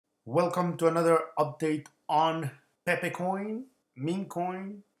Welcome to another update on PEPE coin, meme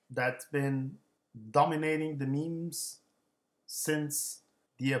coin that's been dominating the memes since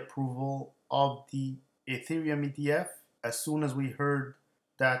the approval of the Ethereum ETF. As soon as we heard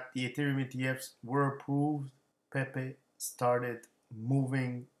that the Ethereum ETFs were approved, PEPE started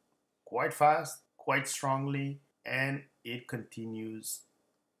moving quite fast, quite strongly, and it continues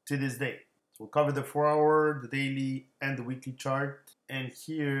to this day. So we'll cover the 4-hour, the daily, and the weekly chart. And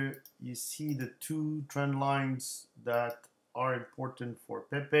here you see the two trend lines that are important for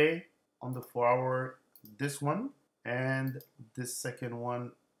PEPE. On the 4-hour, this one, and this second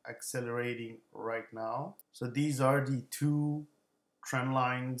one accelerating right now. So these are the two trend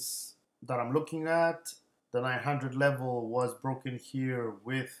lines that I'm looking at. The 900 level was broken here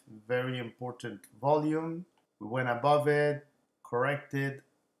with very important volume. We went above it, corrected,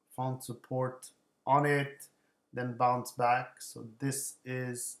 found support on it, then bounced back. So this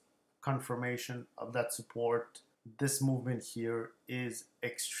is confirmation of that support. This movement here is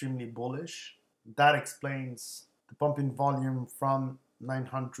extremely bullish. That explains the pump in volume from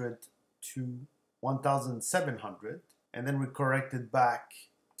 900 to 1,700, and then we corrected back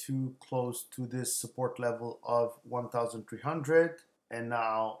to close to this support level of 1,300, and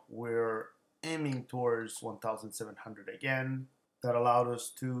now we're aiming towards 1,700 again. That allowed us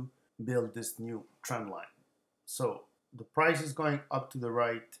to build this new trend line. So the price is going up to the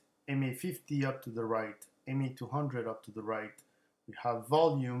right, MA50 up to the right, MA200 up to the right. We have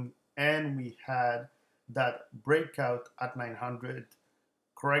volume, and we had that breakout at 900,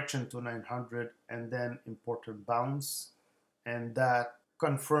 correction to 900, and then important bounce. And that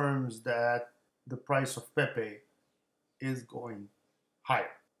confirms that the price of PEPE is going higher.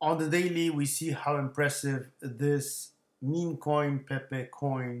 On the daily, we see how impressive this meme coin, PEPE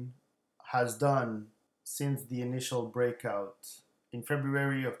coin, has done since the initial breakout in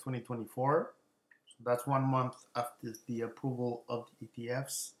February of 2024. So that's 1 month after the approval of the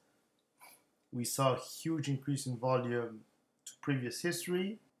ETFs. We saw a huge increase in volume to previous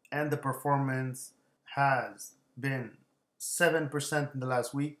history, and the performance has been 7% in the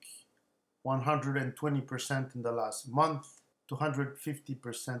last week, 120% in the last month,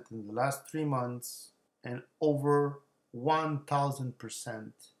 250% in the last 3 months, and over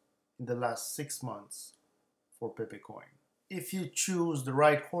 1,000% in the last 6 months for PEPE coin. If you choose the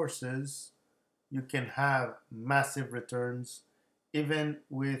right horses, you can have massive returns. Even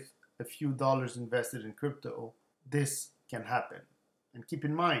with a few dollars invested in crypto, this can happen. And keep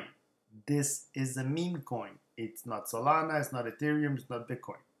in mind, this is a meme coin. It's not Solana, it's not Ethereum, it's not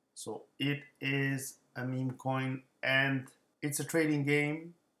Bitcoin. So it is a meme coin, and it's a trading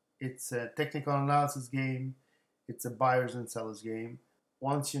game. It's a technical analysis game. It's a buyers and sellers game.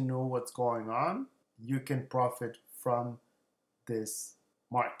 Once you know what's going on, you can profit from this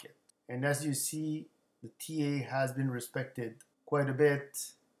market. And as you see, the TA has been respected quite a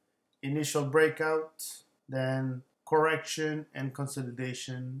bit. Initial breakout, then correction and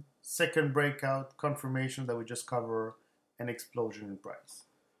consolidation, second breakout, confirmation that we just covered, and explosion in price.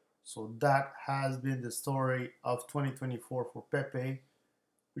 So that has been the story of 2024 for PEPE,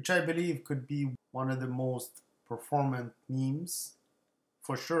 which I believe could be one of the most performant memes,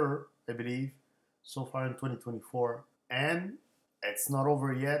 for sure, I believe, so far in 2024. And it's not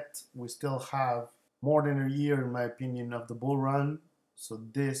over yet. We still have more than a year, in my opinion, of the bull run. So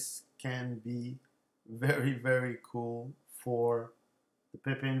this can be very, very cool for the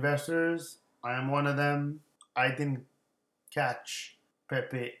PEPE investors. I am one of them. I didn't catch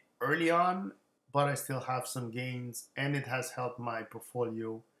PEPE early on, but I still have some gains, and it has helped my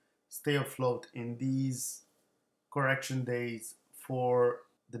portfolio stay afloat in these correction days for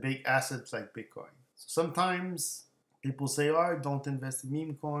the big assets like Bitcoin. So sometimes people say, oh, don't invest in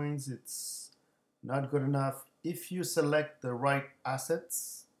meme coins, it's not good enough. If you select the right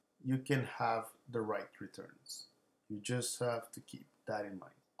assets, you can have the right returns. You just have to keep that in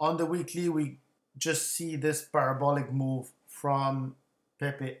mind. On the weekly, we just see this parabolic move from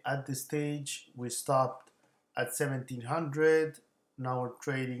PEPE at this stage. We stopped at 1,700. Now we're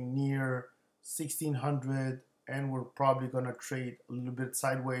trading near 1,600, and we're probably going to trade a little bit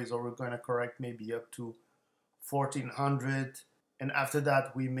sideways, or we're going to correct maybe up to 1,400. And after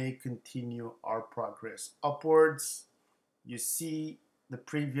that, we may continue our progress upwards. You see the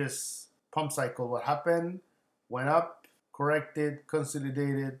previous pump cycle, what happened? Went up, corrected,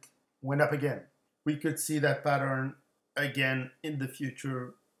 consolidated, went up again. We could see that pattern again in the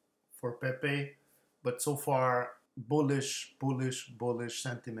future for PEPE, but so far, bullish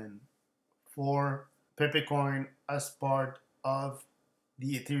sentiment for PEPE coin as part of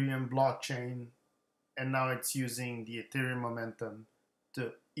the Ethereum blockchain, and now it's using the Ethereum momentum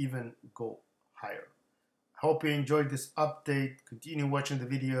to even go higher. I hope you enjoyed this update. Continue watching the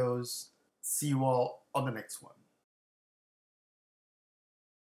videos. See you all on the next one.